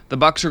the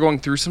Bucks are going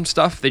through some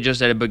stuff. They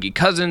just added Boogie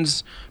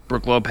Cousins.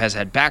 Brook Lopez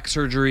had back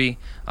surgery.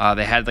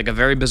 They had like a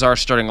very bizarre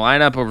starting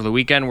lineup over the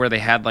weekend where they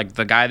had like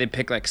the guy they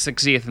picked like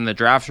 60th in the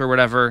draft or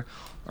whatever,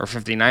 or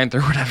 59th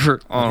or whatever.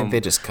 I think they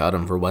just cut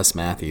him for Wes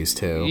Matthews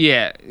too.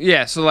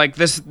 Yeah. So like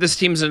this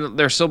team's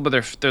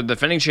they're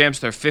defending champs.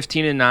 They're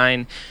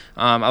 15-9.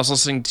 I was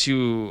listening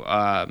to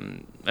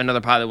another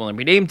pod that won't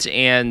be named,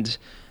 and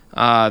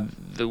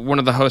one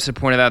of the hosts had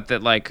pointed out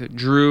that like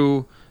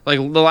Drew, like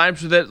the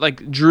lineups with it,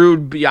 like Drew,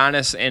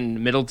 Giannis,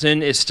 and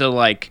Middleton is still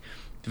like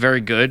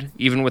very good,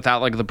 even without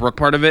like the Brook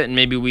part of it, and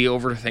maybe we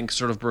overthink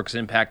sort of Brook's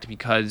impact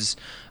because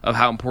of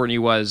how important he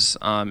was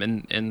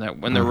in that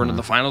when they were in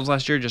the finals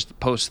last year, just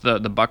post the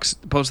Bucks,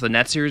 post the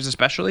Nets series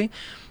especially.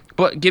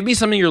 But give me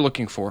something you're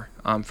looking for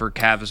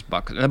Cavs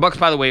Bucks. And the Bucks,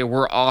 by the way,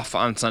 were off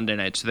on Sunday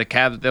night, so the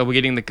Cavs will be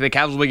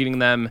getting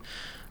them.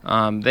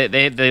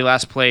 They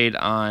last played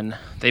on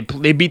they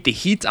beat the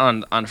Heat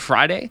on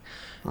Friday.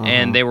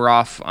 And they were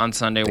off on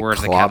Sunday, whereas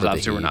the Cavs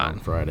obviously were not. On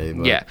Friday,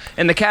 but. Yeah,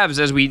 and the Cavs,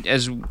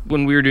 as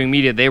when we were doing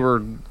media, they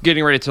were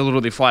getting ready to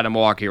literally fly to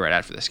Milwaukee right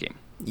after this game.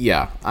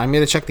 Yeah, I'm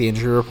going to check the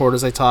injury report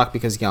as I talk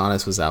because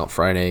Giannis was out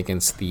Friday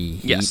against the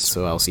Heat,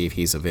 so I'll see if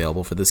he's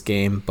available for this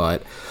game.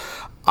 But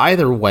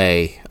either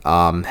way,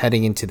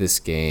 heading into this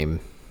game,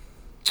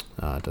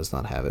 does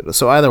not have it.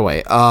 So either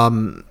way,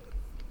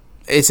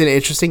 it's an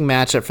interesting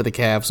matchup for the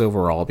Cavs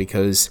overall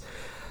because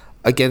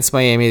against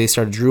Miami, they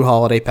started Drew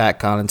Holiday, Pat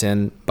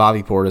Connaughton,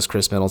 Bobby Portis,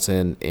 Chris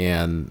Middleton,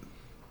 and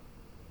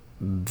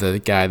the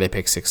guy they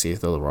picked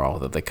 60th overall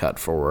that they cut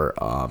for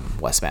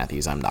Wes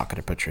Matthews. I'm not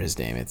going to butcher his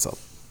name. It's a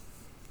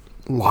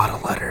lot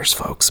of letters,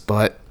 folks.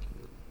 But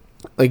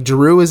like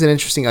Drew is an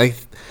interesting.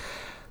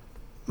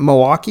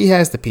 Milwaukee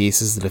has the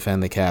pieces to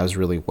defend the Cavs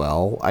really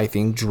well. I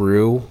think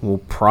Drew will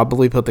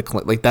probably put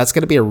that's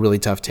going to be a really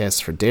tough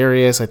test for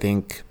Darius. I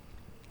think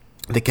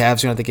the Cavs are going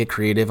to have to get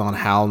creative on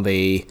how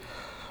they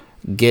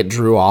get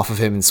Drew off of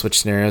him and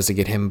switch scenarios to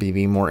get him to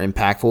be more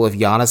impactful. If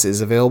Giannis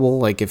is available,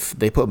 like if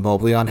they put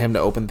Mobley on him to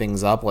open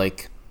things up,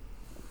 like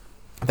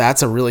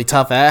that's a really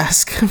tough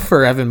ask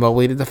for Evan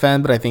Mobley to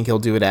defend, but I think he'll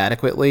do it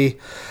adequately.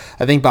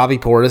 I think Bobby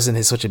Portis and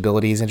his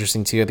switchability is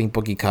interesting too. I think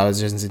Boogie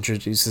Cousins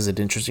introduces an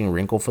interesting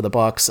wrinkle for the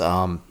Bucks.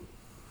 I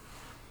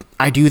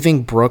do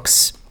think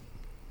Brooks'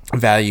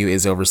 value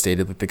is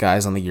overstated. Like the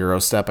guys on the Euro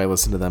step, I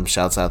listen to them.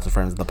 Shouts out to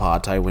friends of the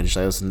pod, Ty Winch.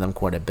 I listen to them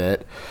quite a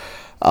bit.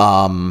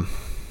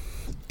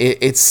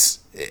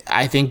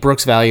 I think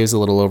Brooks' value is a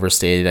little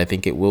overstated. I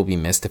think it will be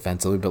missed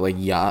defensively, but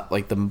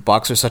like the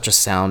Bucks are such a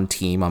sound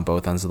team on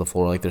both ends of the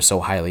floor. Like they're so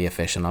highly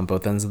efficient on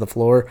both ends of the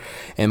floor,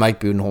 and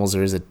Mike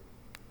Budenholzer is a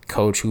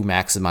coach who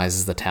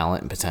maximizes the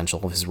talent and potential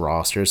of his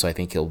roster. So I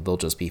think they'll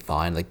just be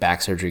fine. Like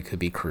back surgery could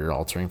be career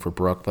altering for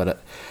Brook,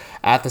 but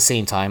at the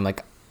same time,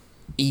 like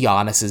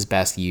Giannis is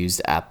best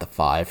used at the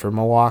 5 for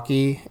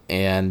Milwaukee,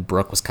 and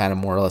Brook was kind of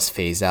more or less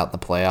phased out in the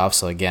playoffs.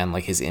 So again,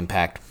 like his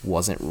impact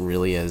wasn't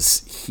really as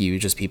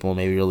huge as people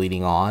maybe were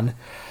leading on.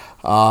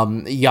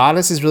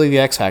 Giannis is really the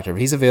X factor. If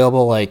he's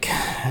available, like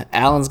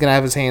Allen's gonna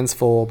have his hands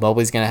full,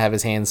 Mobley's gonna have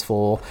his hands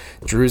full,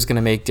 Drew's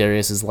gonna make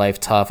Darius's life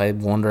tough. I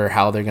wonder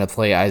how they're gonna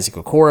play Isaac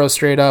Okoro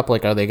straight up.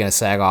 Like, are they gonna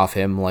sag off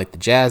him like the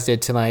Jazz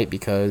did tonight?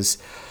 Because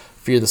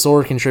Fear the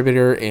Sword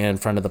contributor and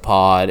friend of the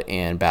pod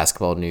and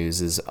Basketball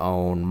News'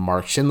 own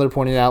Mark Schindler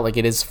pointed out, like,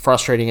 it is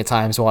frustrating at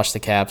times to watch the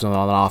Cavs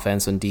on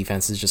offense when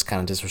defense is just kind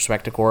of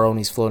disrespect to Okoro and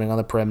he's floating on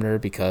the perimeter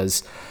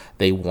because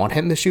they want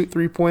him to shoot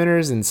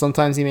 3-pointers, and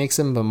sometimes he makes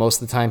them, but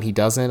most of the time he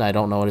doesn't. I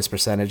don't know what his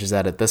percentage is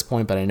at this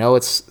point, but I know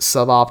it's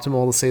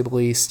suboptimal to say the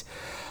least.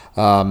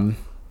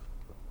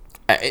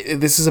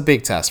 This is a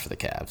big test for the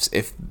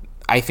Cavs.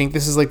 I think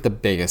this is like the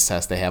biggest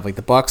test they have. Like,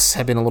 the Bucks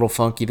have been a little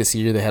funky this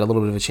year. They had a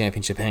little bit of a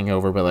championship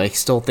hangover, but I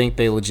still think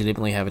they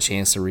legitimately have a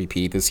chance to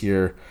repeat this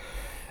year.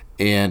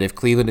 And if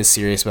Cleveland is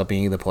serious about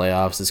being in the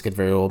playoffs, this could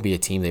very well be a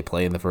team they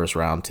play in the first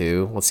round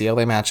too. Let's see how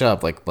they match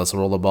up. Like, let's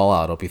roll the ball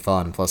out. It'll be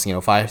fun. Plus,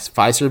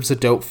 Fiserv's a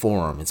dope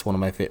forum. It's one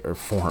of my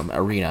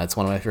arena. It's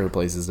one of my favorite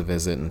places to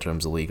visit in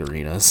terms of league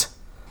arenas.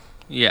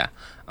 Yeah.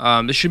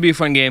 This should be a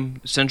fun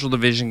game, Central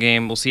Division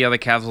game. We'll see how the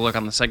Cavs will look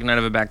on the second night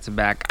of a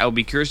back-to-back. I will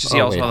be curious to see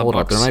how the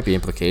Bucks. There might be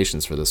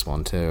implications for this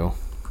one too.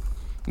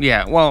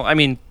 Yeah, well, I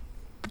mean,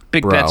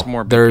 big bets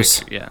more.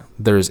 There's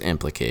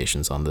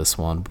implications on this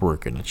one. We're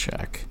gonna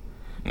check.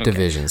 Okay.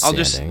 Division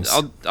standings.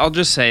 I'll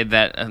just say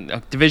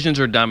that divisions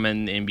are dumb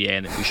in the NBA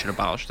and that we should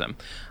abolish them.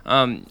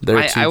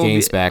 They're 2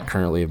 games back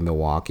currently of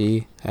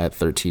Milwaukee at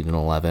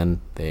 13-11.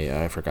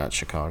 I forgot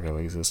Chicago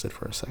existed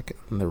for a second,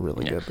 and they're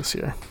really good this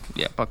year.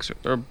 Yeah,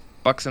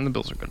 Bucks and the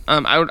Bills are good.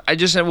 I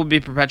just said we'll be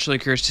perpetually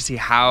curious to see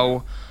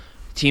how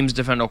teams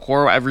defend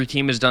Okoro. Every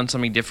team has done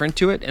something different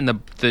to it, and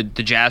the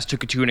Jazz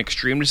took it to an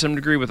extreme to some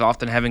degree with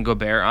often having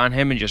Gobert on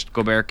him and just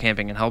Gobert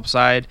camping and help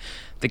side.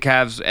 The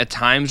Cavs at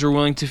times were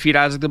willing to feed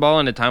Isaac the ball,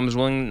 and at times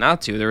willing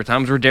not to. There were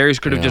times where Darius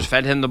could have just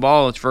fed him the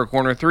ball for a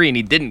corner three, and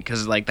he didn't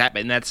because like that,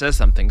 and that says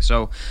something.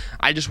 So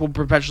I just will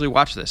perpetually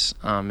watch this,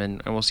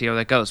 and we'll see how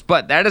that goes.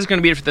 But that is going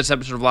to be it for this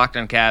episode of Locked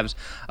On Cavs.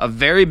 A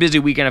very busy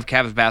weekend of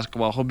Cavs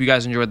basketball. Hope you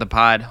guys enjoyed the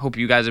pod. Hope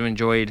you guys have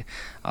enjoyed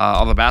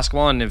all the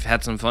basketball and have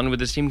had some fun with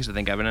this team, because I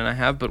think Evan and I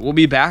have. But we'll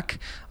be back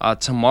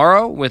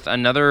tomorrow with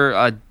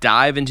another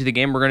dive into the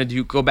game. We're going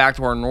to go back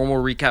to our normal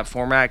recap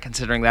format,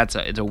 considering it's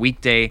a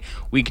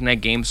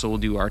weeknight game. So we'll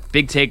do our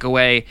big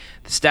takeaway,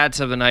 the stats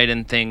of the night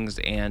and things,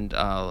 and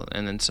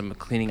then some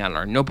cleaning out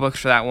our notebooks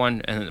for that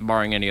one, and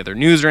barring any other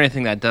news or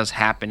anything that does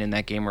happen in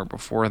that game or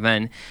before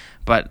then.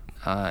 But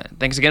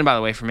thanks again, by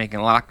the way, for making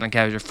Locked On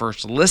Cavs your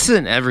first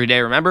listen every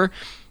day. Remember,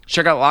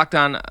 check out Locked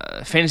On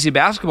Fantasy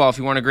Basketball if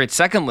you want a great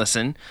second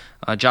listen.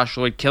 Josh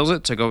Lloyd kills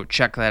it, so go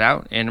check that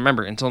out. And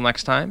remember, until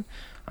next time,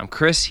 I'm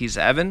Chris. He's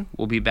Evan.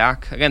 We'll be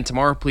back again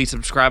tomorrow. Please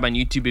subscribe on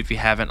YouTube if you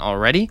haven't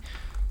already.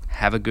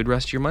 Have a good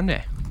rest of your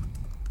Monday.